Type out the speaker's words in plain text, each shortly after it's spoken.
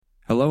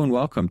Hello and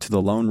welcome to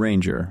The Lone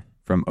Ranger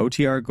from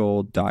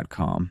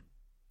OTRGold.com.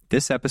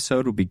 This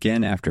episode will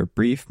begin after a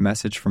brief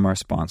message from our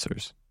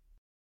sponsors.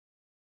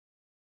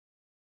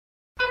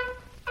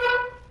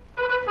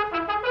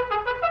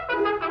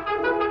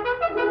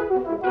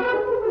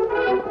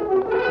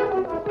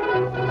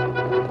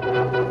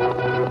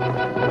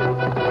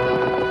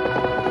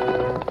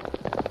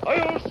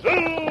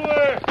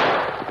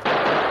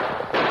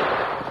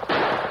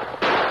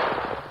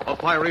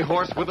 Fiery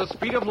horse with the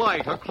speed of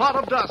light, a cloud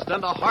of dust,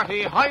 and a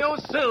hearty Hi-Yo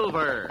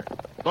Silver,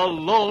 the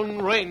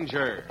Lone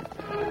Ranger.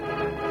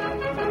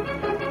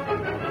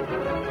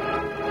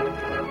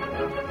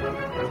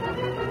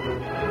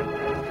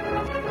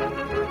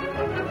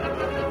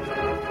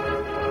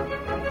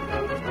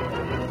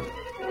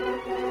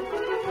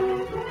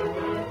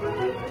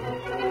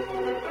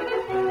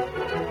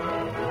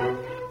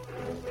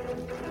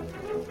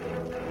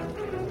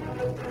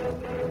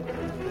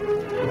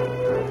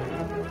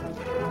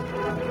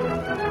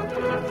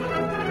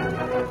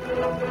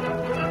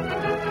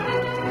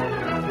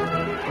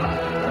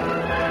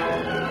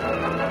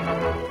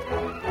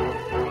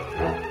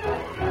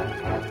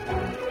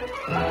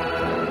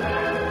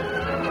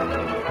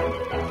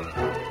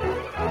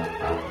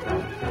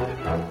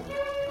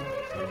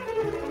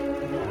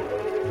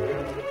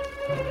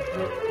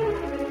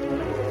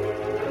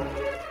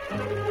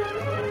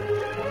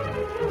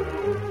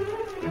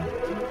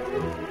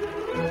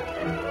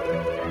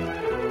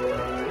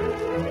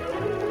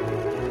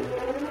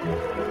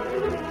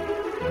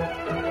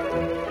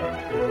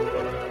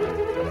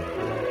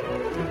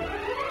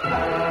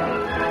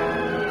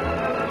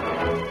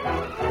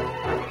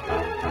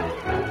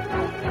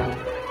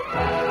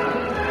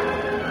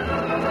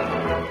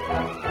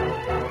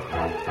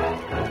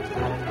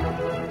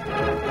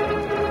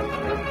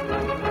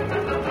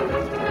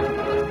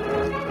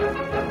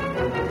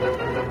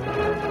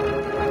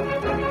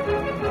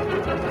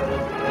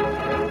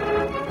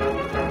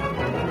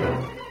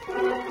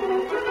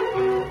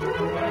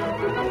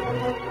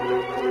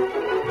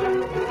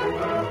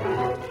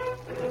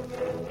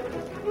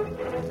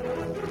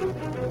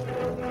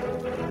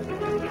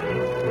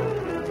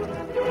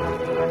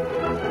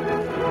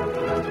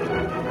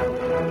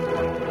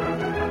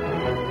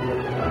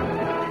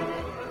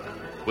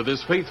 With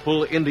his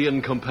faithful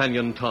Indian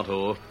companion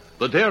Tonto,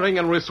 the daring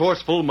and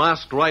resourceful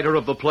masked rider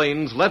of the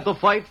plains led the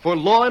fight for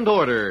law and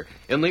order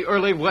in the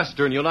early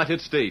western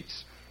United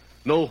States.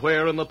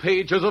 Nowhere in the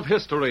pages of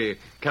history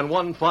can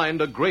one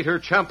find a greater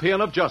champion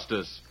of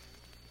justice.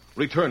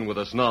 Return with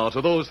us now to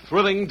those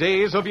thrilling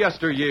days of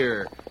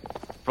yesteryear.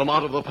 From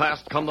out of the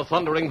past come the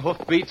thundering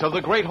hoofbeats of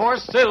the great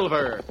horse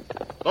Silver.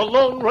 The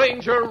Lone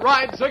Ranger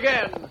rides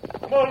again.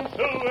 Come on,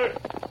 Silver.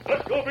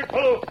 Let's go, big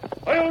fellow.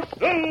 Hi-Yo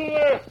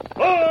Silver!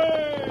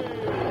 Hi!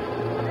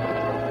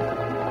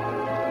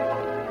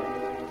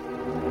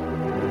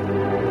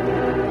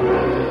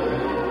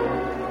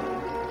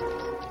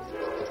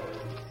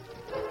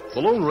 The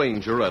Lone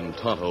Ranger and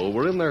Tonto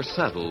were in their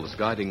saddles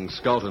guiding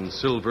Scout and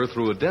Silver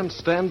through a dense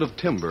stand of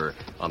timber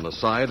on the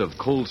side of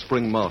Cold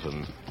Spring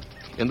Mountain.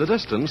 In the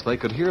distance, they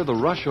could hear the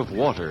rush of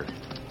water.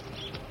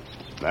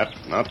 That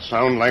not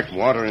sound like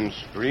water in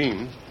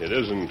stream. It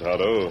isn't,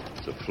 Tonto.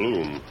 It's a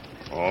flume.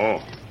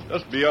 Oh.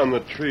 Just beyond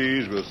the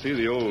trees, we'll see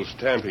the old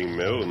stamping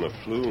mill and the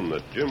flume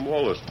that Jim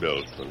Wallace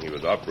built when he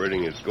was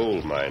operating his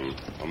gold mine.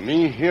 Well,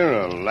 me here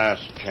a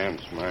last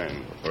chance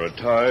mine. For a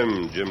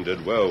time, Jim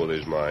did well with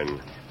his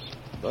mine.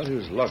 But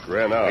his luck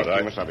ran out.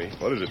 Kimasabi.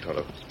 What is it,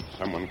 Tonto?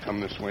 Someone come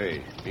this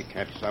way. Me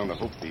catch sound of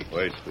hoofbeat.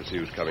 Wait, let's see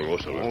who's coming.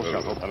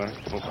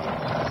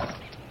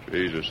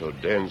 Trees are so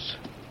dense,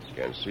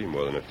 can't see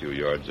more than a few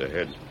yards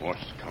ahead.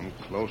 Horse come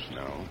close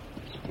now.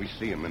 We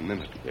see him in a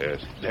minute.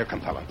 Yes. There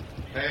come fella.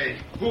 Hey,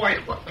 who are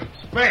you?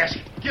 Mask,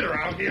 get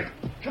around here.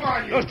 Come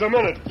on, you. Just a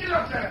minute. Get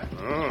up there.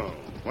 Oh,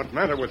 what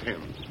matter with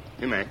him?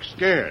 Him act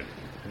scared.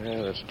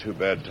 Yeah, that's too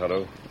bad,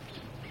 Tonto.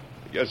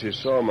 I guess he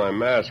saw my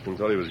mask and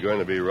thought he was going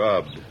to be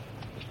robbed.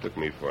 Took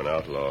me for an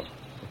outlaw.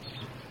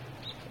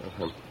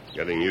 I'm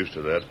getting used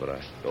to that, but I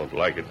don't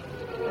like it.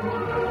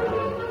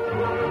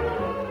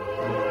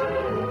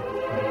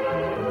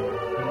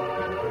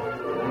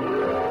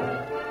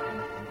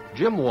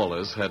 Jim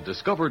Wallace had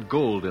discovered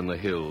gold in the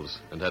hills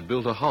and had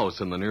built a house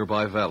in the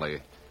nearby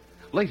valley.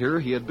 Later,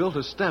 he had built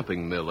a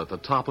stamping mill at the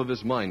top of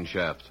his mine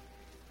shaft.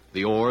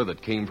 The ore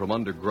that came from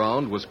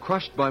underground was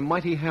crushed by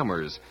mighty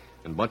hammers,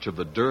 and much of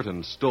the dirt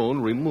and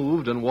stone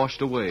removed and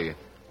washed away.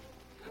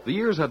 The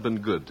years had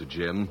been good to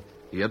Jim.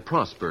 He had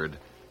prospered,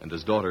 and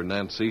his daughter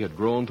Nancy had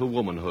grown to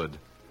womanhood.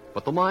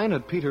 But the mine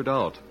had petered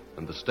out,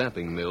 and the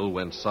stamping mill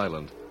went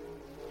silent.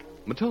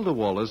 Matilda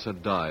Wallace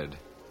had died,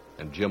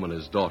 and Jim and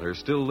his daughter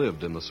still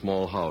lived in the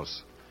small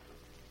house.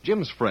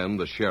 Jim's friend,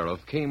 the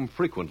sheriff, came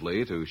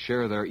frequently to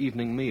share their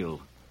evening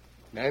meal.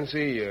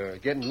 Nancy, you're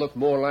getting to look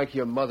more like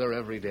your mother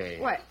every day.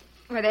 What?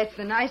 Well, that's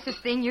the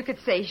nicest thing you could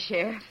say,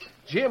 Sheriff.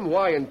 Jim,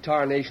 why in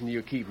tarnation do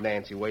you keep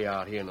Nancy way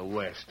out here in the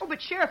west? Oh,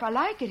 but Sheriff, I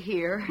like it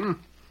here.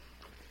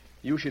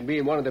 You should be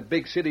in one of the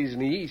big cities in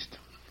the east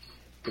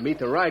to meet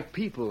the right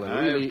people and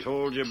really... I've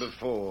told you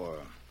before.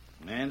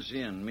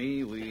 Nancy and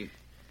me,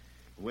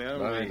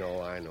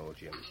 I know,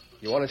 Jim.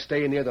 You want to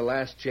stay near the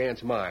last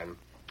chance mine.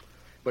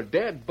 But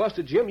Dad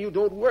busted Jim, you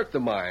don't work the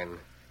mine.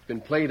 It's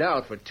been played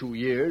out for 2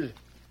 years.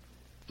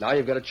 Now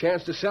you've got a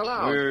chance to sell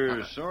out.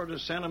 We're sort of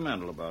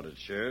sentimental about it,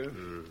 Sheriff.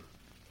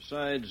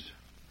 Besides,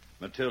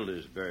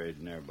 Matilda's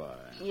buried nearby.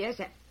 Yes,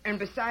 and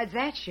besides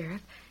that,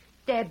 Sheriff,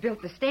 Dad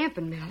built the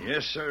stamping mill.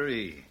 Yes,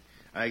 sirree.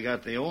 I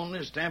got the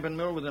only stamping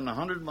mill within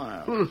 100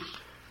 miles.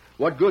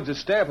 What good's a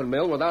stamping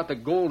mill without the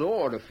gold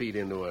ore to feed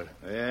into it?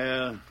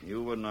 Yeah,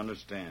 you wouldn't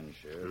understand,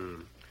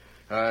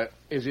 Sheriff.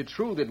 Is it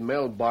true that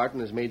Mel Barton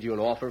has made you an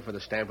offer for the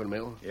stamping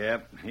mill?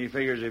 Yep. He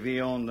figures if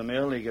he owned the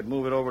mill, he could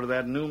move it over to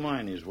that new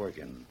mine he's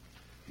working.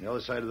 The other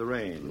side of the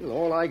range. Well,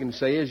 all I can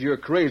say is you're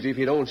crazy if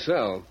you don't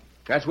sell.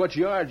 That's what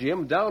you are,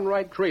 Jim.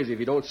 Downright crazy if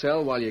you don't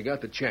sell while you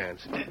got the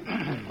chance.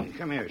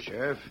 Come here,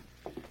 Sheriff.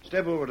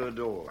 Step over to the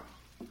door.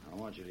 I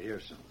want you to hear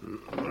something.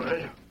 All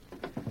right.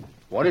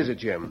 What is it,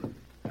 Jim?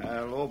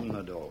 I'll open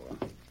the door.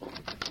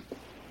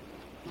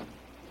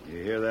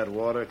 You hear that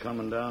water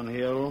coming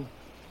downhill?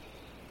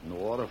 And the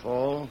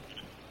waterfall?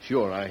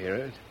 Sure, I hear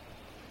it.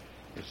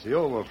 It's the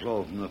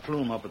overflow from the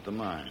flume up at the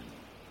mine.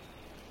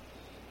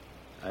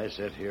 I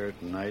sit here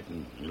at night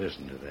and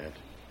listen to that.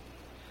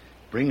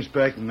 Brings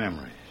back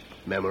memories.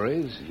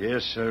 Memories?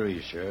 Yes,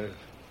 sirree, Sheriff.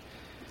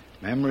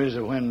 Memories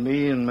of when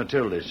me and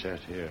Matilda sat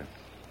here.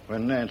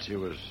 When Nancy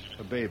was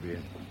a baby.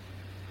 And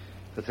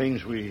the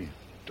things we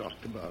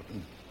talked about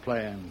and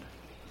planned.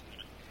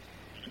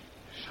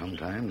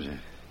 Sometimes it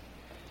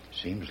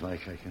seems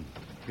like I can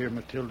hear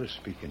Matilda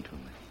speaking to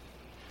me.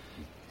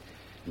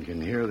 You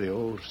can hear the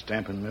old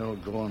stamping mill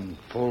going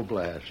full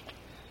blast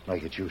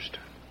like it used to.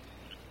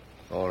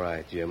 All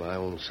right, Jim, I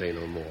won't say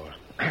no more.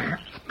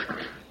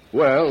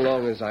 Well,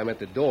 long as I'm at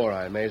the door,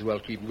 I may as well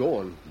keep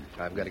going.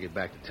 I've got to get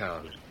back to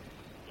town.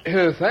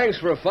 Thanks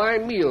for a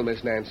fine meal,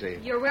 Miss Nancy.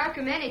 You're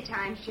welcome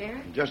anytime,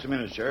 Sheriff. Just a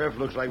minute, Sheriff.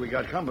 Looks like we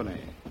got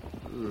company.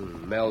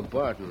 Mel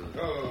Barton.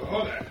 Oh,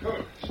 hold on.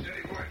 Oh,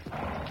 steady, boy.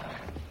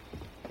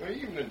 Good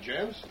evening,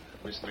 gents.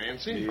 Miss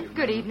Nancy.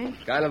 Good evening.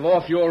 Kind of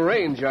off your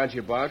range, aren't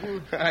you,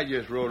 Barton? I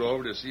just rode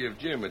over to see if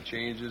Jim had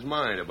changed his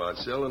mind about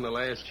selling the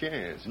last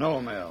chance.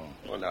 No, Mel.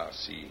 Well, now,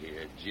 see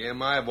here,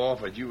 Jim. I've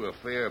offered you a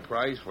fair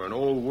price for an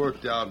old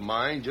worked-out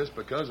mine just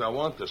because I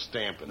want the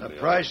stamping mill. The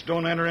price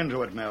don't enter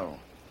into it, Mel.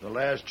 The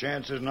last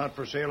chance is not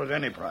for sale at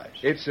any price.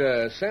 It's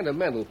a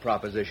sentimental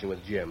proposition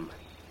with Jim.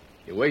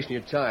 You're wasting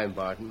your time,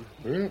 Barton.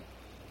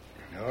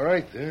 All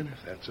right, then,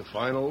 if that's a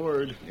final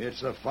word.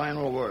 It's a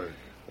final word.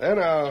 Then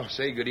I'll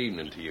say good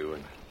evening to you,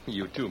 and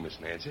you too, Miss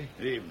Nancy.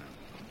 Good evening.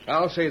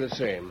 I'll say the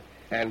same.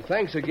 And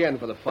thanks again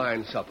for the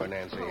fine supper,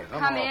 Nancy.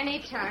 Come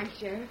anytime,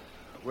 Sheriff.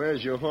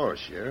 Where's your horse,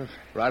 Sheriff?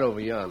 Right over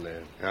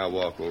yonder. I'll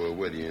walk over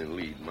with you and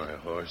lead my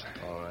horse.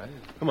 All right.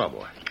 Come on,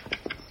 boy.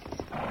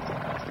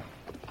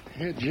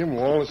 Yeah, Jim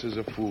Wallace is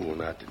a fool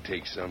not to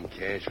take some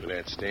cash for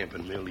that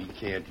stamping mill he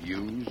can't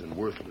use and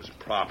worthless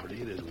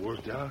property that's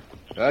worked out.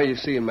 Well, you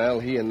see, Mel,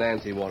 he and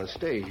Nancy want to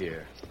stay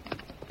here.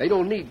 They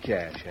don't need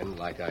cash, and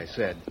like I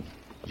said,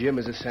 Jim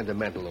is a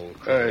sentimental old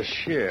crook.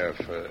 Sheriff,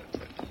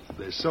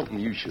 there's something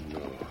you should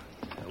know.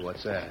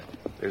 What's that?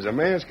 There's a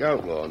masked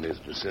outlaw in this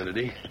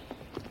vicinity.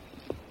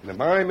 And if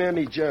I'm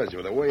any judge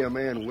of the way a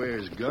man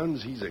wears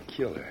guns, he's a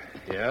killer.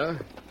 Yeah?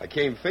 I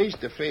came face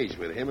to face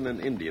with him and an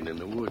Indian in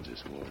the woods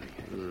this morning.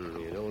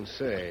 You don't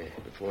say.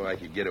 Before I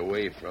could get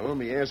away from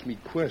him, he asked me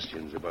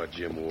questions about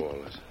Jim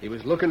Wallace. He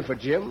was looking for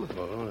Jim?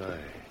 Oh,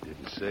 I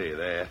didn't say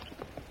that.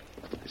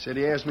 He said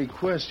he asked me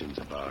questions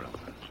about him.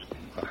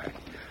 I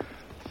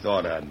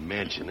thought I'd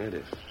mention it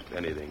if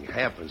anything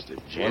happens to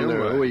Jim.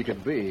 Wonder who he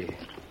could be.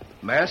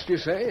 Masked, you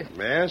say?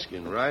 Masked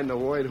and riding a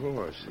white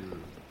horse.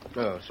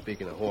 Oh,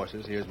 speaking of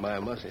horses, here's my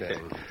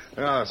Mustang.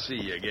 I'll see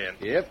you again.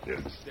 Yep.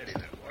 Steady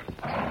there, boy.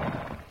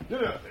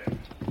 Get up there.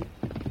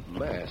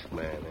 Masked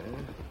man,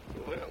 eh?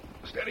 Well,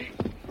 steady.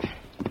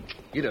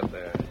 Get up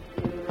there.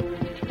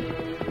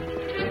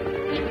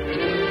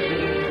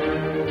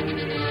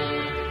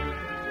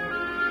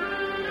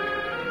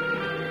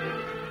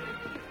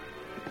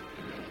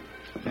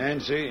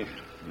 Nancy,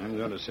 I'm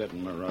going to sit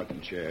in my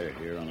rocking chair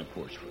here on the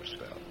porch for a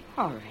spell.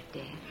 All right,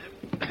 Dad.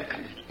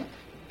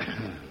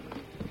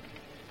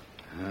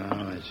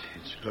 Oh,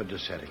 it's good to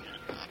sit here.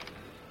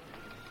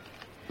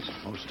 It's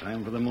almost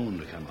time for the moon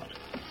to come up.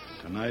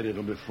 Tonight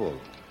it'll be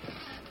full.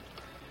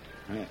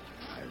 I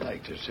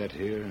like to sit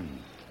here and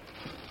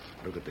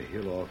look at the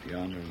hill off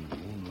yonder in the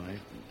moonlight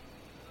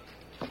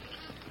and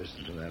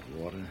listen to that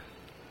water.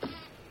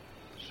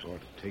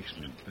 Sort of takes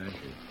me back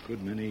a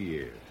good many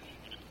years.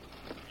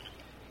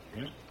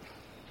 Yep.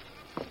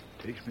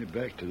 Takes me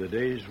back to the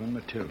days when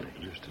Matilda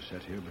used to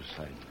sit here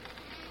beside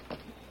me.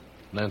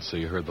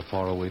 Nancy heard the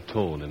faraway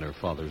tone in her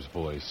father's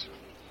voice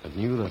and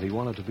knew that he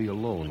wanted to be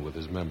alone with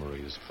his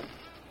memories.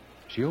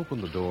 She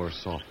opened the door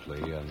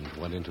softly and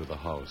went into the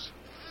house.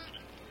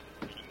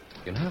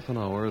 In half an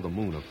hour, the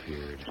moon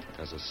appeared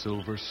as a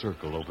silver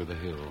circle over the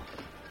hill.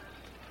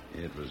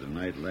 It was a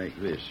night like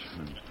this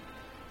when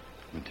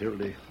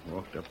Matilda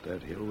walked up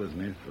that hill with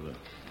me for the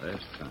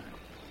last time.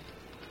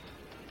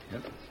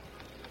 Yep.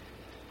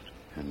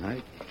 A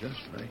night just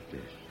like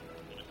this.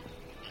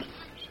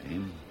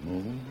 Same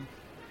moon.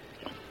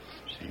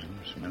 Same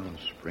smell of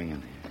spring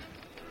in here.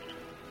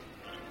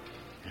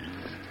 I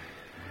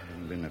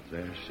haven't been up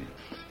there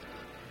since.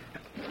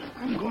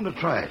 I'm going to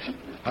try it.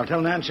 I'll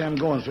tell Nancy I'm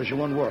going so she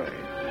won't worry.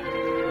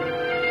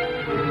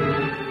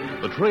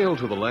 The trail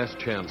to the Last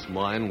Chance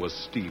mine was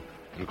steep,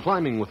 and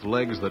climbing with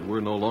legs that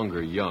were no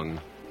longer young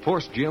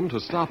forced Jim to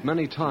stop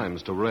many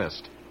times to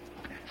rest.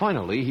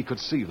 Finally, he could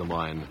see the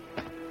mine.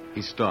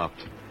 He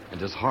stopped, and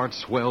his heart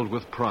swelled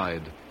with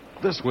pride.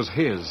 This was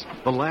his,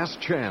 the last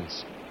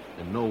chance,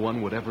 and no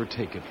one would ever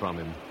take it from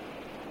him.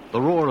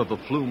 The roar of the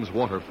Flume's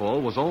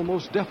waterfall was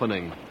almost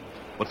deafening,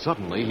 but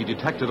suddenly he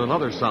detected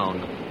another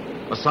sound.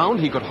 A sound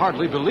he could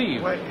hardly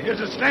believe. Wait,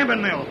 here's a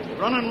stamping mill,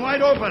 running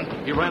wide open.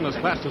 He ran as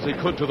fast as he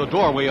could to the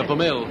doorway of the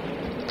mill.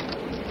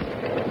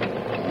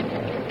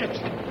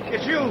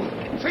 It's you,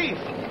 thief.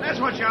 That's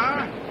what you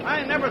are.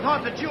 I never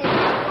thought that you...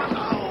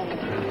 Oh.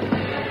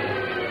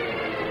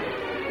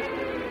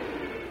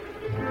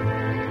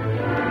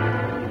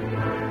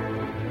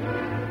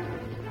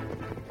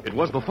 It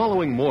was the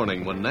following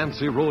morning when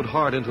Nancy rode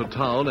hard into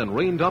town and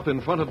reined up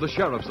in front of the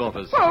sheriff's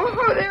office.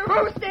 Oh, there.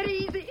 Oh,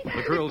 steady, easy.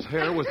 The girl's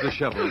hair was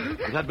disheveled.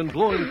 It had been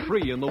blowing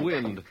free in the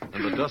wind,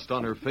 and the dust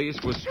on her face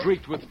was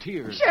streaked with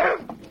tears.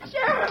 Sheriff!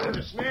 Sheriff!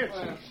 Miss Nancy.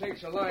 Well,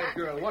 sakes alive,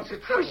 girl. What's the Oh,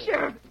 trouble?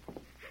 Sheriff.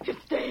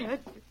 It's Dad.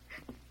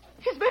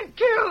 He's been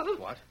killed.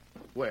 What?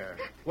 Where?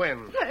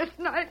 When? Last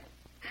night.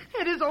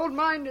 At his old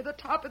mine near the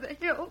top of the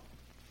hill.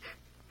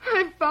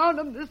 I found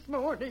him this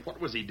morning. What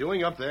was he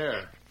doing up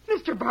there?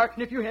 Mr.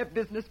 Barton, if you have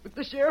business with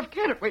the sheriff,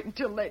 can't it wait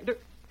until later?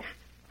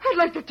 I'd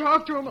like to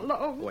talk to him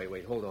alone.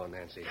 Wait. Hold on,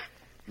 Nancy.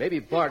 Maybe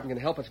Barton can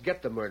help us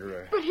get the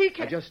murderer. But he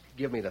can't. Just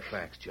give me the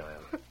facts,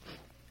 child.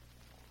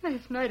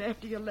 Last night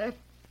after you left,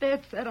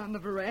 Dad sat on the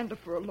veranda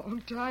for a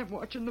long time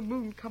watching the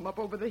moon come up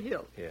over the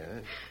hill.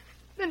 Yes?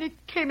 Then he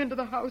came into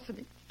the house and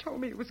he told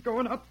me he was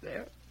going up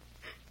there.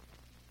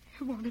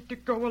 He wanted to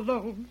go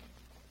alone.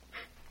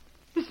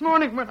 This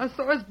morning when I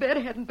saw his bed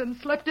hadn't been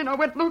slept in, I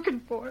went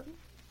looking for him.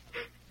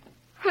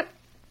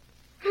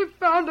 I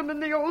found him in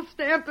the old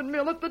stamping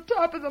mill at the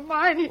top of the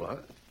mine.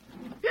 What?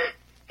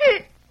 He...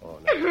 Oh,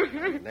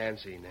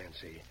 Nancy.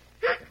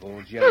 If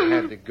old Jim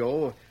had to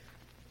go,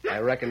 I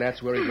reckon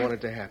that's where he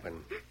wanted to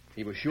happen.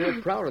 He was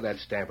sure proud of that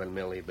stamping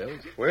mill he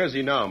built. Where's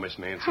he now, Miss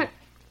Nancy?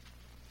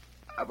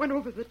 I went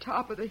over the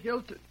top of the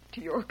hill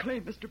to your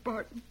claim, Mr.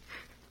 Barton.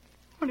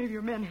 One of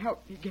your men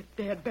helped me get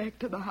Dad back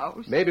to the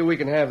house. Maybe we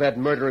can have that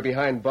murderer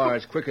behind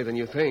bars quicker than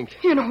you think.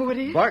 You know who it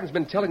is? Barton's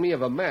been telling me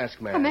of a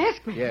masked man. A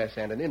masked man? Yes,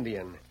 and an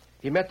Indian.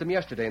 He met them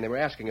yesterday, and they were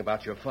asking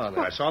about your father.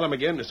 I saw them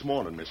again this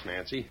morning, Miss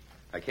Nancy.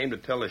 I came to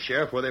tell the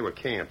sheriff where they were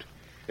camped.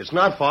 It's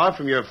not far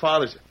from your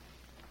father's...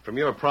 from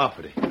your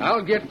property.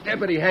 I'll get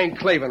Deputy Hank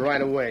Clavin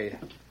right away.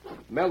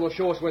 Mel will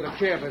show us where the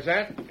camp is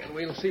at, and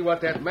we'll see what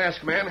that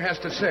masked man has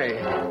to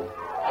say.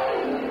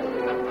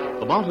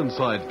 The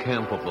mountainside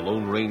camp of the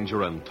Lone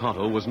Ranger and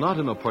Tonto was not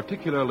in a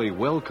particularly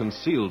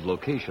well-concealed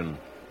location.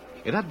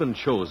 It had been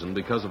chosen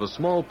because of a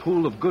small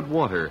pool of good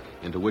water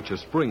into which a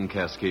spring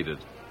cascaded,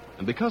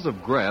 and because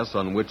of grass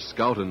on which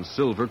Scout and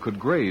Silver could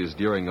graze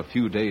during a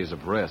few days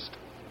of rest.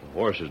 The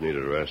horses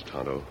needed a rest,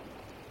 Tonto.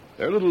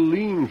 They're a little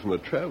lean from the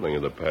traveling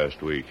of the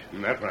past week.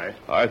 That's right.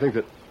 I think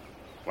that...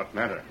 What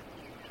matter?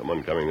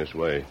 Someone coming this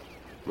way.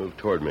 Move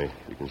toward me.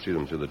 You can see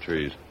them through the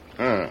trees.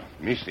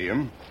 Me see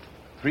him.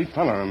 3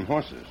 fella on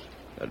horses.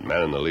 That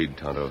man in the lead,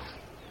 Tonto.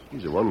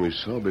 He's the one we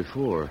saw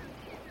before.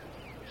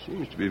 He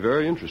seems to be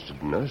very interested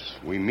in us.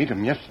 We meet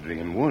him yesterday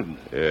in wood.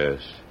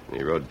 Yes. And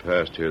he rode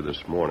past here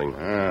this morning.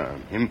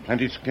 Him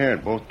plenty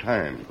scared both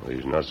times. Well,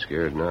 he's not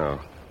scared now.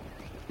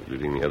 He's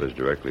leading the others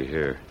directly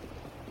here.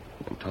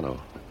 And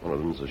Tonto, one of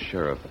them's the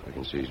sheriff. I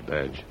can see his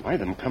badge. Why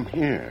them come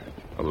here?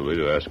 Probably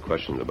to ask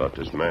questions about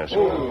this mask.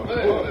 Hello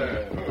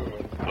there.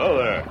 Hello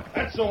there.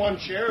 That's the one,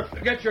 Sheriff.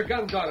 Get your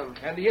guns on him,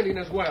 and the Indian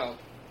as well.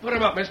 Put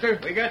him up, mister.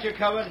 We got you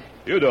covered.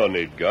 You don't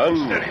need guns.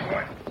 Steady,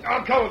 boy.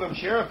 I'll cover them,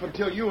 Sheriff,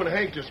 until you and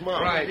Hank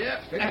dismount. Right.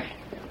 Yeah.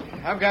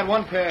 I've got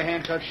one pair of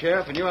handcuffs,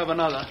 Sheriff, and you have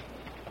another.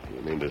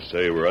 You mean to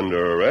say we're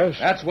under arrest?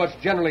 That's what's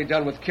generally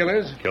done with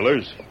killers.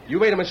 Killers? You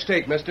made a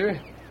mistake,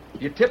 mister.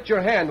 You tipped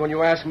your hand when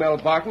you asked Mel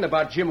Barton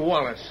about Jim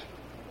Wallace.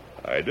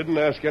 I didn't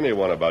ask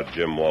anyone about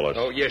Jim Wallace.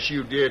 Oh, yes,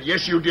 you did.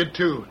 Yes, you did,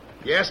 too.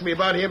 You asked me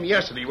about him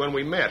yesterday when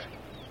we met.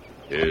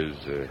 Is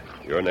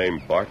your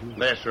name Barton?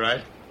 That's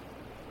right.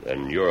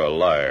 Then you're a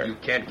liar. You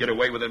can't get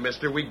away with it,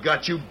 mister. We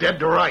got you dead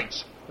to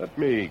rights. Let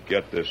me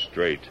get this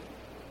straight.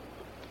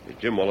 Is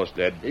Jim Wallace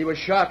dead? He was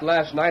shot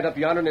last night up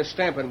yonder in his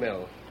stamping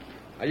mill.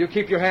 Now, you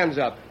keep your hands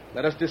up.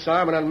 Let us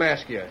disarm and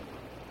unmask you.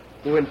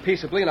 Go in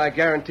peaceably, and I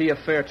guarantee a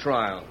fair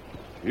trial.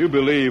 If you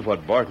believe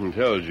what Barton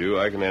tells you,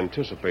 I can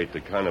anticipate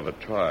the kind of a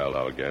trial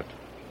I'll get.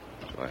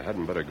 So I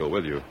hadn't better go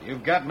with you.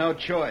 You've got no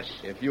choice.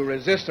 If you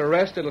resist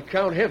arrest, it'll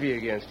count heavy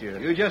against you.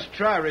 You just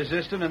try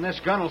resisting, and this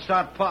gun will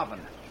start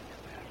popping.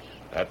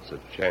 That's a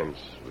chance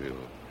we'll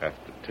have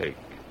to take.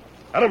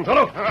 At him,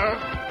 Tonto!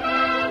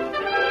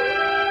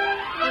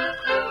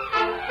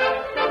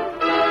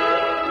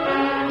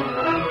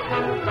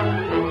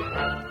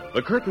 The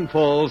The curtain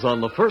falls on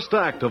the first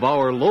act of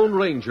our Lone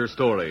Ranger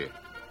story.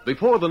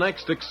 Before the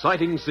next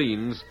exciting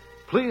scenes,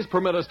 please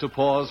permit us to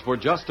pause for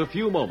just a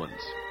few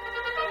moments.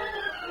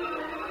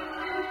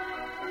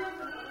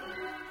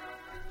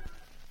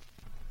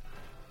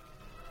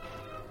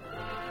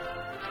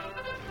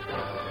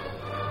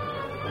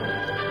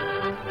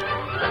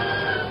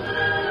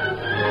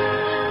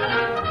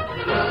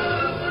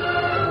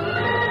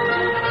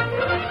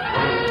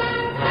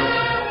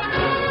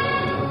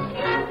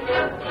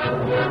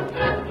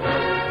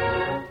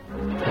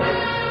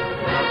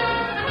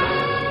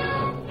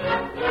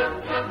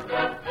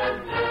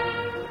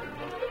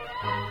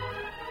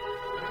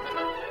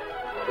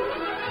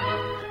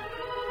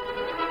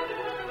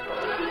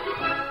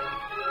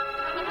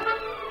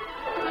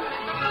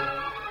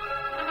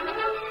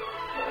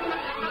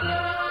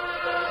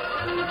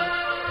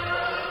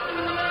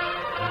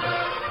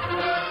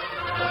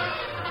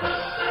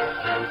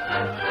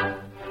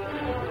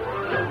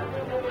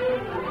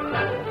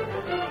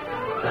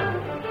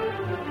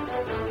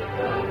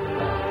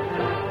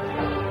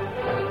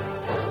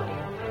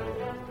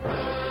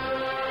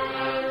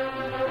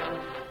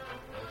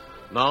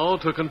 Now,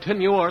 to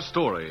continue our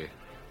story.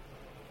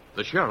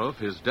 The sheriff,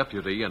 his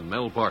deputy, and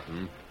Mel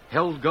Barton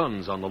held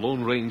guns on the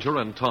Lone Ranger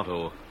and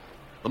Tonto.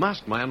 The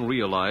masked man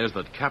realized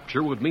that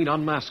capture would mean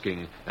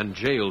unmasking and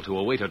jail to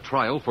await a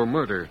trial for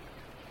murder.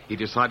 He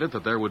decided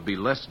that there would be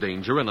less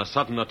danger in a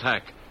sudden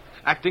attack.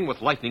 Acting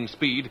with lightning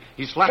speed,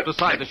 he slapped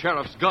aside the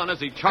sheriff's gun as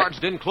he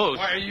charged in close.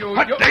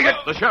 Why, dang it!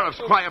 The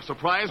sheriff's cry of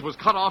surprise was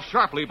cut off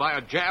sharply by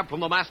a jab from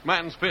the masked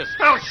man's fist.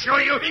 I'll show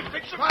you. He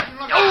fixed Barton.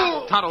 Look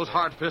out. Tonto's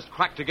hard fist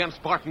cracked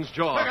against Barton's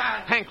jaw. Look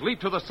out. Hank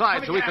leaped to the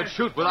side so he could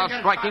shoot without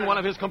striking one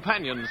of his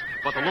companions.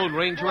 But the Lone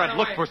Ranger had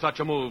looked for such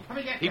a move.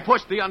 He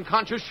pushed the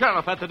unconscious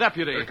sheriff at the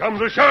deputy. Here comes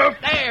the sheriff.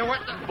 Hey, what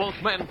the... Both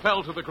men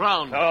fell to the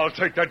ground. I'll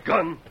take that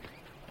gun.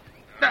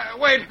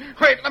 Wait,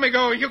 let me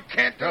go. You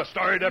can't...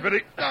 Sorry, deputy.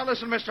 Now,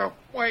 listen, mister.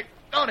 Wait,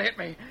 don't hit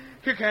me.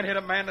 You can't hit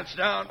a man that's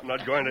down. I'm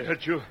not going to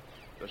hit you.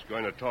 Just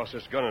going to toss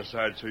this gun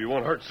aside so you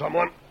won't hurt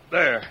someone.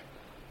 There.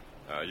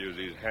 I'll use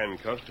these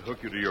handcuffs to hook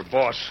you to your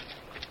boss.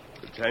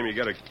 By the time you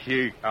get a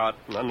key out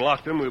and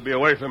unlock them, we'll be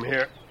away from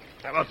here.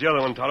 How about the other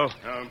one, Tonto?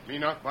 Me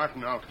knock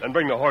Barton out. Then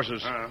bring the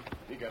horses.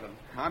 He got him.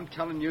 I'm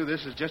telling you,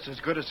 this is just as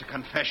good as a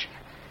confession.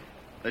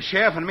 The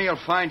sheriff and me will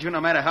find you no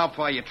matter how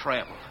far you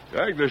travel.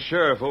 Drag the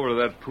sheriff over to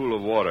that pool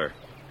of water.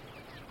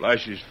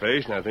 Splash his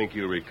face, and I think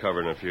he'll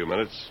recover in a few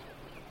minutes.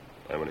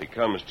 And when he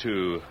comes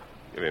to,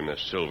 give him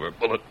this silver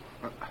bullet.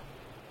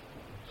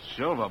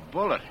 Silver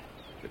bullet?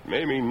 It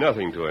may mean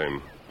nothing to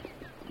him.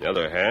 On the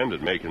other hand,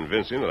 it may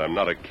convince him that I'm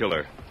not a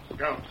killer.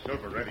 Go,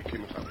 silver ready,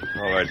 Kimasabi.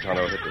 All right,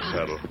 Tonto, hit the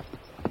saddle.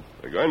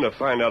 We're going to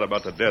find out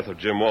about the death of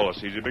Jim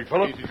Wallace. Easy, big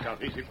fella. Easy,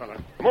 Scout. Easy,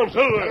 fella. Come on,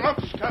 Silver. Come up,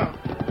 Scout.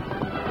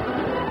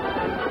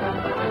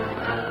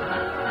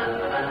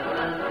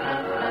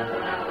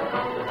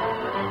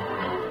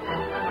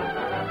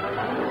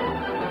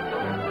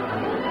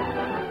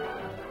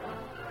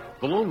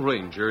 The Lone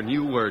Ranger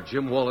knew where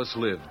Jim Wallace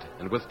lived,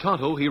 and with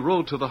Tonto, he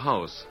rode to the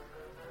house.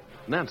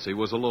 Nancy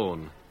was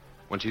alone.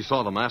 When she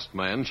saw the masked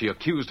man, she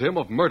accused him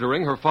of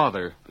murdering her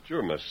father. But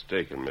you're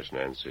mistaken, Miss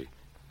Nancy.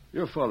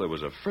 Your father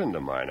was a friend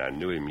of mine. I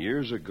knew him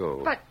years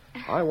ago. But...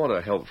 I want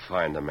to help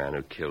find the man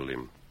who killed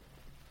him.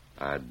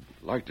 I'd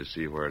like to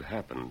see where it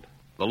happened.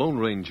 The Lone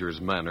Ranger's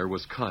manner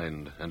was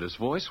kind, and his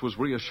voice was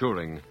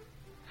reassuring.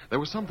 There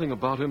was something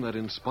about him that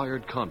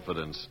inspired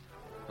confidence,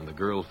 and the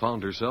girl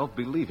found herself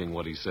believing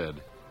what he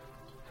said.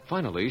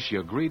 Finally, she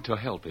agreed to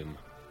help him.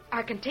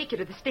 I can take you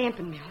to the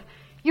stamping mill.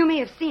 You may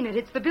have seen it.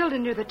 It's the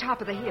building near the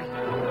top of the hill.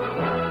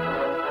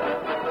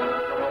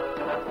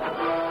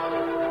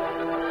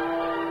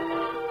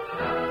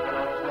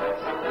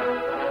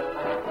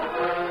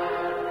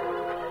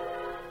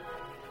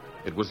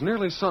 It was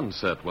nearly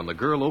sunset when the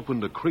girl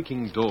opened a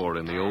creaking door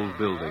in the old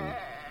building.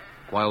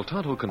 While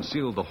Tonto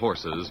concealed the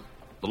horses,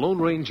 the Lone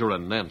Ranger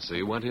and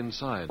Nancy went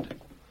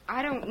inside.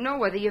 I don't know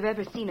whether you've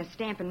ever seen a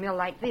stamping mill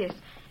like this.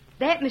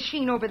 That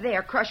machine over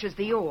there crushes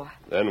the ore.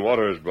 Then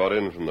water is brought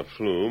in from the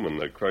flume,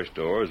 and the crushed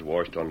ore is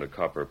washed onto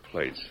copper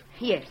plates.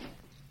 Yes.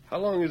 How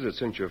long is it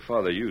since your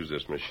father used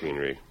this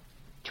machinery?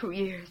 2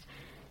 years.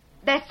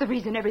 That's the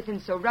reason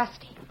everything's so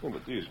rusty. Oh,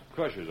 but these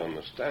crushers on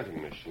the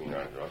stamping machine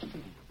aren't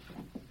rusted.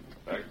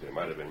 In fact, they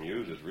might have been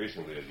used as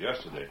recently as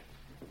yesterday.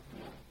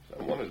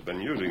 Someone has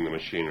been using the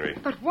machinery.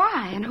 But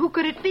why, and who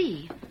could it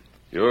be?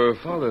 Your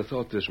father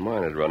thought this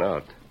mine had run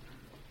out.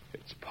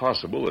 It's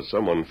possible that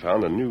someone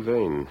found a new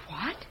vein.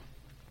 What?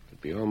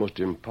 It'd be almost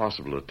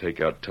impossible to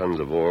take out tons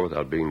of ore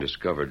without being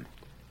discovered.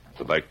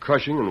 But by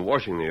crushing and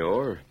washing the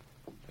ore,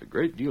 a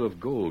great deal of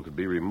gold could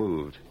be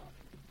removed.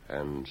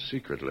 And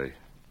secretly.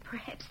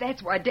 Perhaps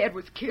that's why Dad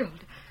was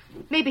killed.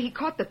 Maybe he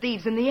caught the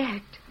thieves in the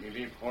act. We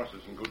leave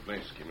horses in good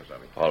place,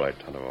 Kimasabi. All right,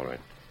 Tonto, all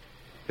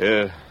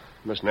right.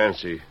 Miss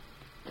Nancy,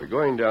 we're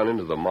going down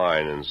into the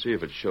mine and see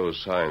if it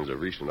shows signs of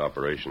recent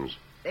operations.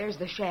 There's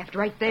the shaft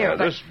right there,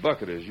 but... This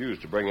bucket is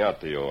used to bring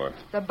out the ore.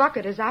 The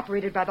bucket is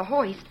operated by the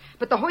hoist,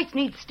 but the hoist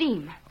needs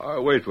steam.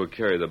 Our weight will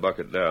carry the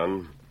bucket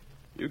down.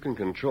 You can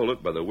control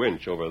it by the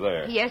winch over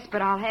there. Yes,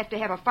 but I'll have to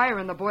have a fire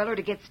in the boiler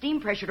to get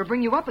steam pressure to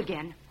bring you up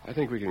again. I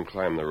think we can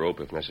climb the rope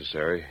if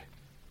necessary.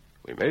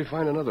 We may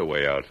find another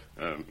way out.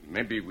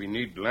 Maybe we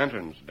need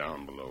lanterns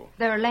down below.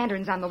 There are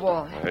lanterns on the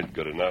wall. All right,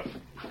 good enough.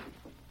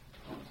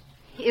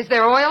 Is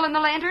there oil in the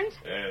lanterns?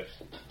 Yes.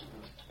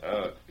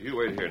 You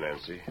wait here,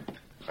 Nancy.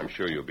 I'm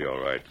sure you'll be all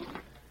right.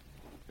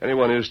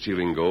 Anyone is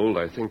stealing gold,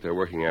 I think they're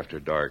working after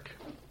dark.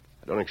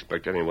 I don't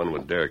expect anyone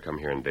would dare come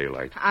here in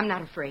daylight. I'm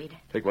not afraid.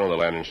 Take one of the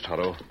lanterns,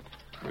 Tonto.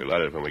 We'll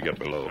light it when we get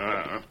below.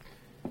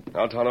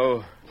 Now,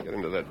 Tonto, get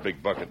into that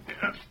big bucket.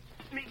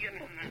 Me get in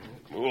there.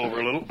 Move over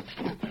a little.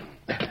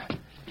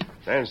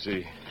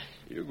 Nancy,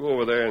 you go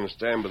over there and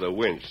stand by the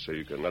winch so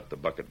you can let the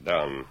bucket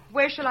down.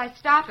 Where shall I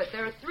stop it?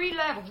 There are 3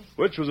 levels.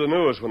 Which was the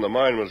newest when the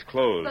mine was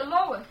closed? The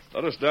lowest.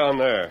 Let us down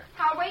there.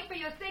 I'll wait for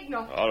your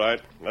signal. All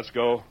right, let's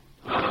go.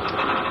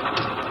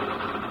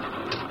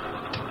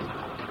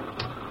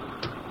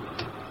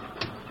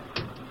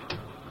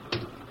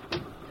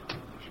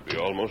 Should be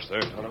almost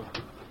there, Tonto.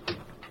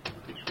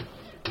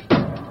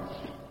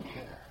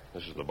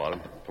 This is the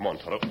bottom. Come on,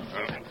 Tonto.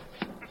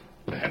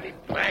 Heavy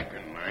black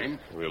in mine.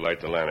 We'll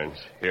light the lanterns.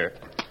 Here.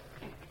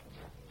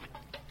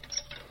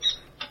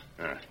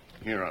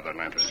 Here are the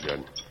lanterns.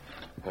 Good.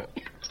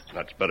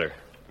 That's better.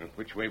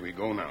 Which way we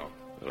go now?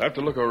 We'll have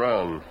to look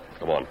around.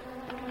 Come on.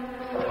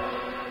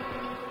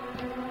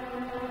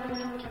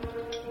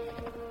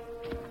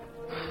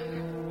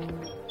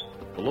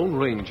 The Lone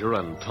Ranger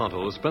and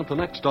Tonto spent the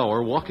next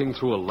hour walking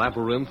through a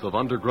labyrinth of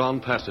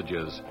underground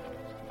passages.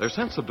 Their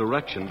sense of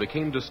direction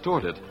became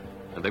distorted,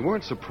 and they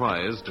weren't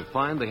surprised to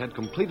find they had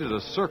completed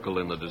a circle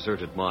in the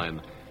deserted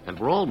mine and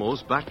were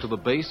almost back to the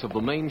base of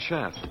the main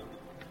shaft.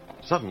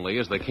 Suddenly,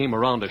 as they came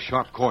around a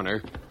sharp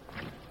corner...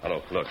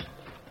 Hello, look.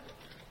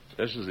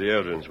 This is the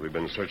evidence we've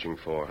been searching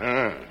for.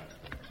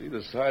 See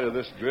the side of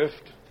this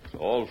drift? It's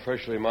all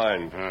freshly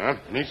mined.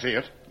 Me see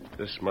it.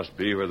 This must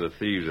be where the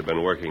thieves have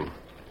been working.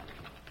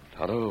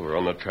 Tonto, we're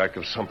on the track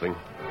of something.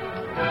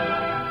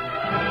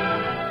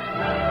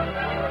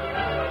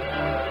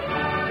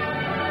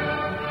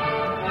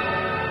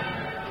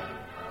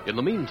 In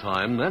the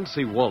meantime,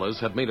 Nancy Wallace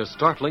had made a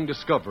startling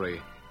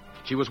discovery.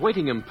 She was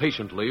waiting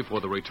impatiently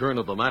for the return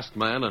of the masked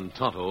man and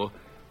Tonto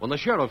when the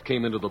sheriff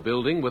came into the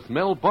building with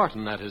Mel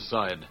Barton at his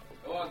side.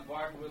 Go on,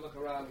 Barton. We'll look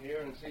around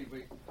here and see if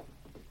we...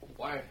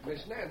 Why,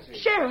 Miss Nancy.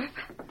 Sheriff.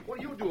 What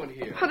are you doing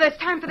here? Oh, there's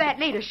time for that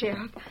later,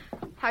 Sheriff.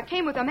 I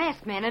came with a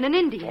masked man and an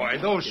Indian. Why,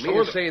 those You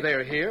mean to say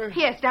they're here?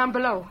 Yes, down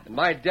below. And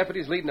my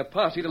deputy's leading a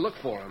posse to look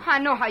for them. I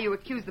know how you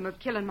accuse them of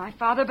killing my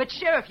father, but,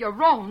 Sheriff, you're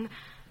wrong.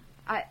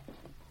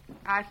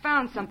 I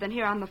found something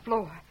here on the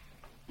floor.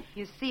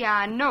 You see,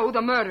 I know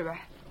the murderer.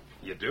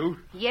 You do?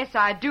 Yes,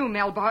 I do,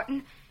 Mel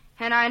Barton.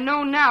 And I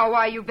know now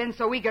why you've been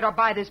so eager to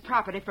buy this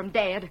property from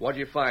Dad. What'd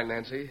you find,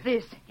 Nancy?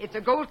 This. It's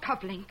a gold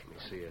cuff link. Let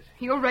me see it.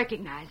 You'll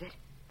recognize it.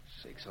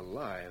 Sakes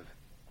alive.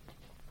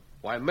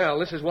 Why, Mel,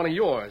 this is one of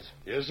yours.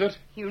 Is it?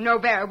 You know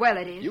very well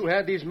it is. You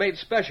had these made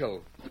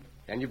special.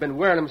 And you've been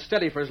wearing them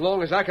steady for as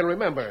long as I can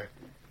remember.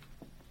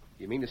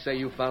 You mean to say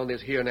you found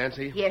this here,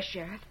 Nancy? Yes,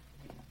 Sheriff.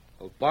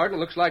 Well, Barton, it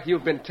looks like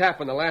you've been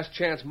tapping the last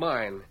chance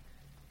mine.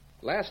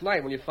 Last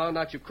night, when you found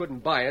out you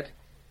couldn't buy it,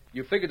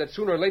 you figured that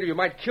sooner or later you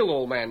might kill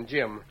old man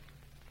Jim.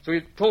 So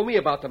you told me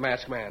about the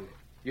masked man.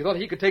 You thought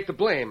he could take the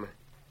blame.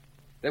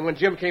 Then when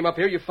Jim came up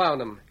here, you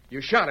found him. You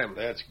shot him.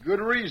 That's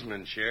good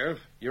reasoning, Sheriff.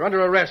 You're under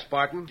arrest,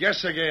 Barton.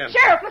 Guess again.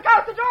 Sheriff, look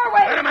out the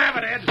doorway! Let him have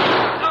it, Ed.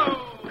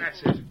 Oh,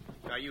 that's it.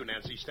 Now, you,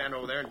 Nancy, stand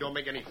over there and don't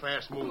make any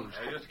fast moves.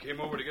 I just came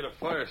over to get a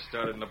fire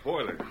started in the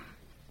boiler.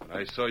 When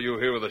I saw you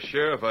here with the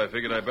sheriff, I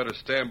figured I'd better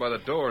stand by the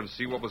door and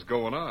see what was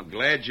going on.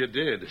 Glad you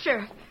did.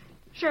 Sheriff,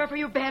 are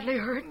you badly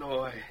hurt?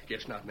 No, I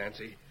guess not,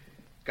 Nancy.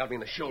 Got me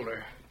in the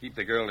shoulder. Keep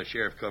the girl and the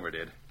sheriff covered,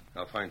 Ed.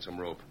 I'll find some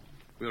rope.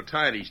 We'll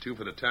tie these two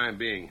for the time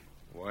being.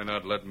 Why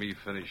not let me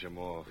finish him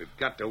off? We've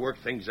got to work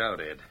things out,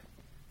 Ed.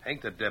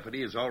 Hank the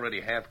deputy is already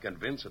half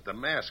convinced that the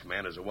masked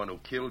man is the one who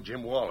killed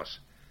Jim Wallace.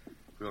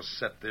 We'll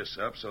set this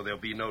up so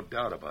there'll be no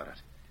doubt about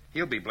it.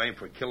 He'll be blamed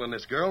for killing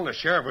this girl and the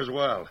sheriff as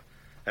well.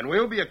 And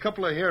we'll be a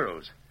couple of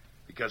heroes,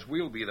 because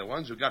we'll be the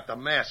ones who got the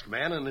masked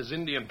man and his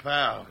Indian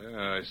pal.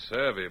 Yeah, I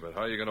savvy, but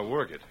how are you going to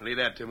work it? Leave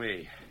that to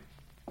me.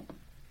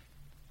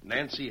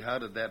 Nancy, how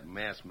did that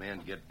masked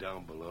man get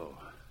down below?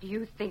 Do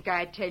you think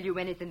I'd tell you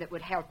anything that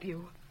would help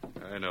you?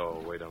 I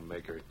know a way to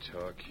make her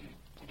talk.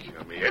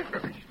 Come here.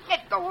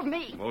 Let go of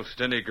me.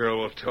 Most any girl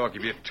will talk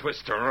if you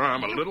twist her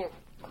arm a little.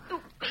 You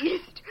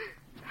beast.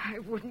 I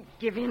wouldn't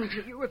give in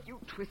to you if you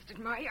twisted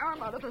my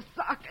arm out of the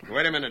socket.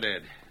 Wait a minute,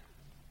 Ed.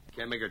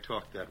 Can't make her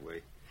talk that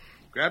way.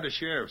 Grab the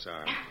sheriff's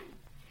arm.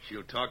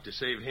 She'll talk to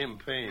save him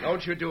pain.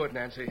 Don't you do it,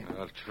 Nancy.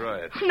 I'll try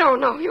it.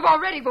 No, you've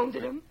already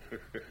wounded him.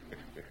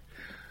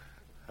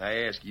 I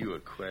ask you a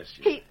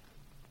question.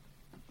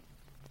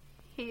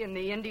 He and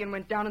the Indian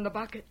went down in the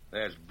bucket.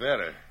 That's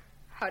better.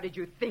 How did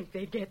you think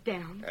they'd get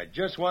down? I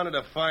just wanted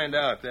to find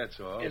out, that's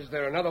all. Is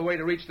there another way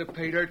to reach the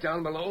pay dirt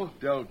down below?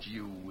 Don't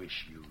you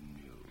wish you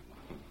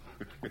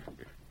knew?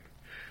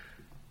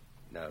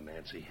 Now,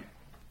 Nancy,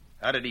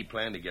 how did he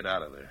plan to get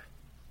out of there?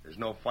 There's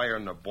no fire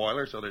in the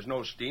boiler, so there's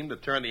no steam to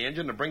turn the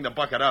engine to bring the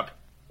bucket up.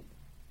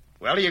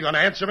 Well, are you going to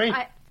answer me?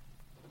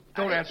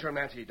 Don't answer him,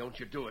 Nancy. Don't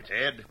you do it.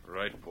 Ed?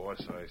 Right,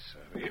 boss, I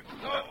savvy.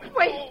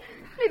 Wait.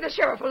 Leave the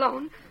sheriff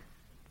alone.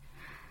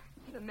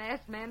 The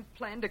masked man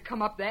planned to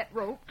come up that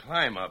rope.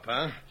 Climb up,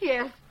 huh?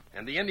 Yes.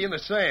 And the Indian the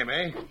same,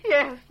 eh?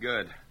 Yes.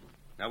 Good.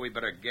 Now we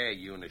better gag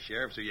you and the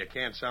sheriff so you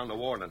can't sound a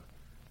warning.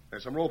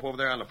 There's some rope over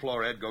there on the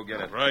floor, Ed. Go get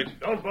it. Right.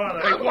 Don't bother.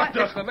 Hey, what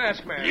does the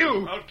masked man?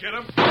 You! I'll get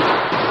him.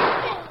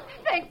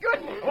 Thank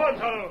goodness. Come on,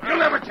 Tonto. You'll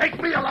never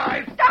take me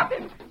alive! Stop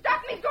him.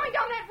 Stop him. He's going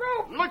down that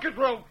rope. Look at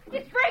rope!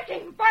 It's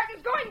breaking.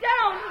 Barton's going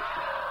down.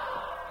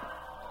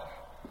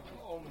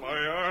 Oh,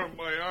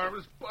 my arm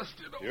is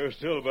busted. You're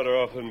still better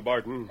off than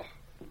Barton.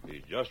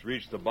 He just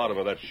reached the bottom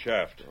of that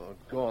shaft. Oh,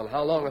 go on.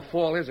 How long a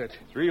fall is it?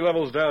 3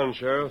 levels down,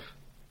 Sheriff.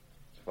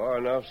 It's far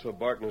enough so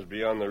Barton is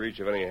beyond the reach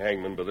of any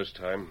hangman by this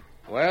time.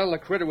 Well, the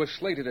critter was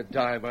slated to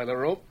die by the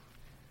rope.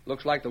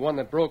 Looks like the one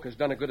that broke has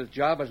done as good a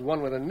job as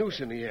one with a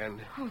noose in the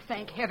end. Oh,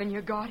 thank heaven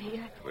you got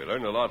here. We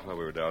learned a lot while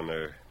we were down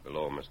there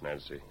below, Miss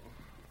Nancy.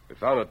 We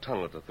found a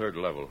tunnel at the 3rd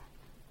level.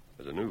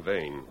 There's a new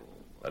vein.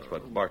 That's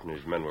what Barton and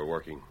his men were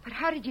working. But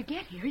how did you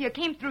get here? You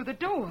came through the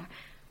door.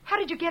 How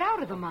did you get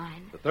out of the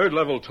mine? The 3rd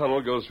level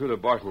tunnel goes through to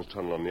Barton's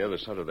tunnel on the other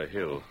side of the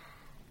hill.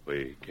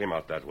 We came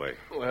out that way.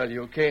 Well,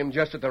 you came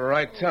just at the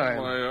right time.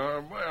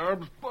 My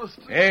arm's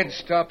busted. Ed,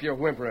 stop your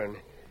whimpering.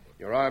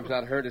 Your arm's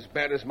not hurt as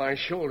bad as my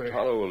shoulder.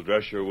 Tonto will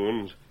dress your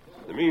wounds.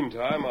 In the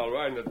meantime, I'll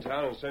ride into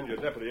town and send your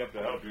deputy up to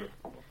help you.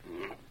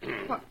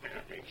 What?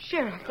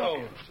 Sheriff,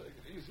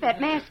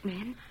 that masked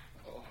man.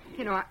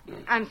 You know,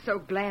 I'm so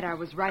glad I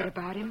was right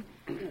about him.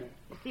 You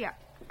see,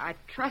 I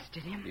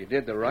trusted him. You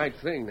did the right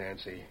thing,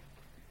 Nancy.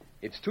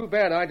 It's too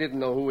bad I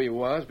didn't know who he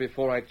was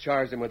before I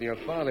charged him with your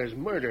father's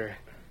murder.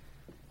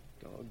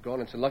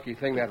 Doggone, it's a lucky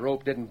thing that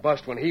rope didn't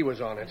bust when he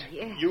was on it.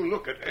 Yes. You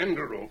look at end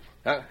of rope.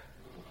 Huh?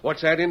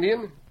 What's that,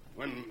 Indian?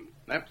 When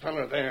that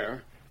fella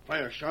there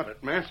fire shot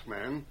at masked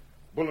man,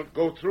 bullet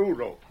go through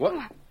rope. What?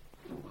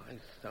 My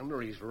thunder,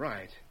 he's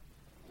right.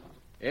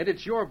 Ed,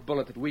 it's your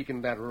bullet that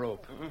weakened that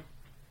rope. Uh-huh.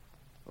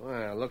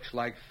 Well, looks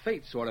like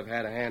fate sort of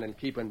had a hand in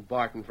keeping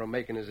Barton from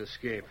making his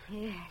escape.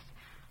 Yes.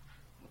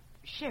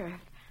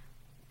 Sheriff,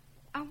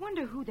 I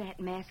wonder who that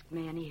masked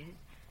man is.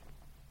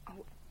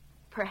 Oh,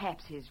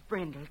 perhaps his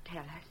friend will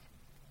tell us.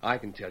 I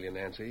can tell you,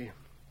 Nancy.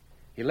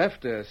 He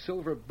left a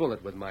silver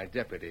bullet with my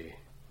deputy.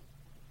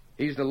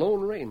 He's the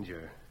Lone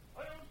Ranger.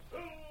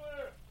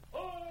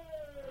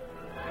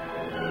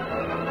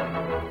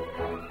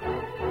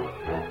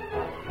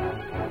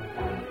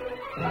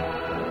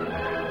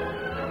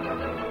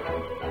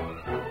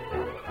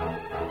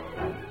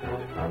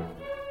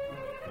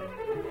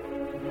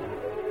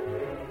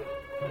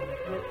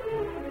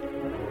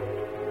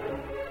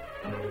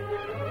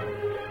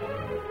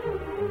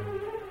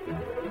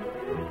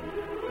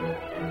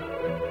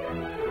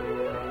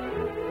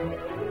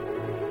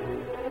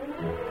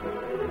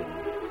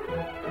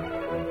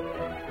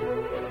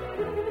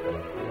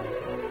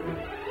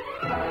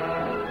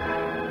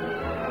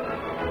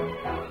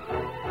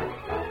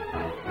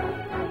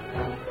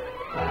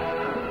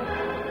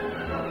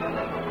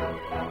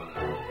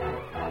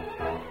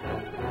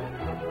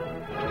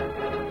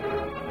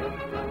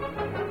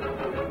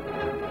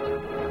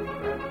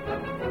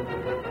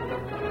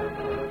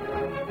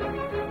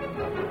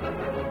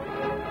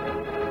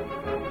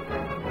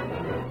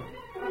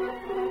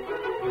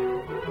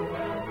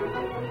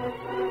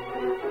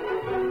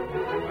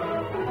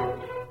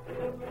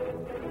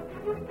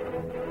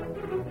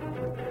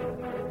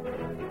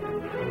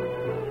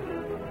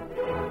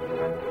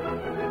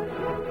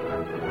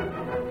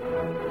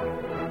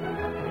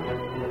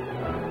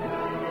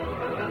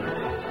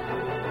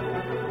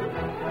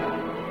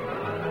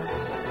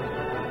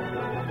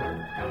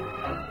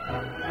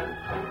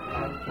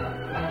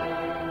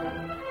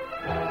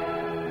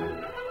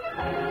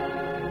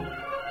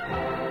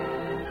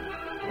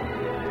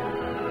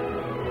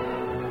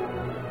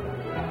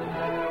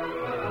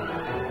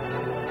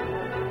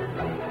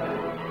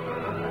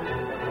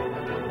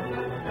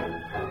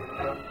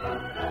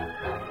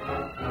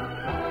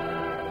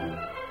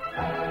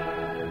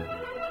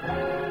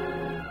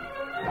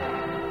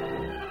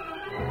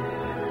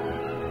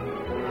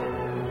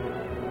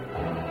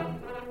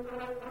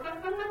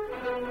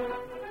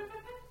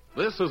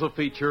 This is a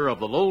feature of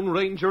the Lone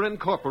Ranger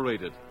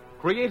Incorporated,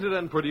 created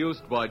and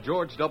produced by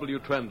George W.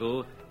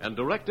 Trendle and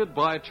directed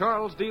by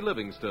Charles D.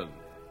 Livingston.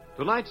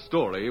 Tonight's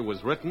story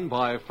was written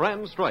by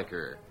Fran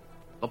Stryker.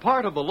 The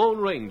part of the Lone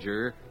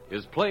Ranger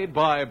is played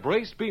by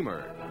Brace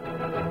Beamer.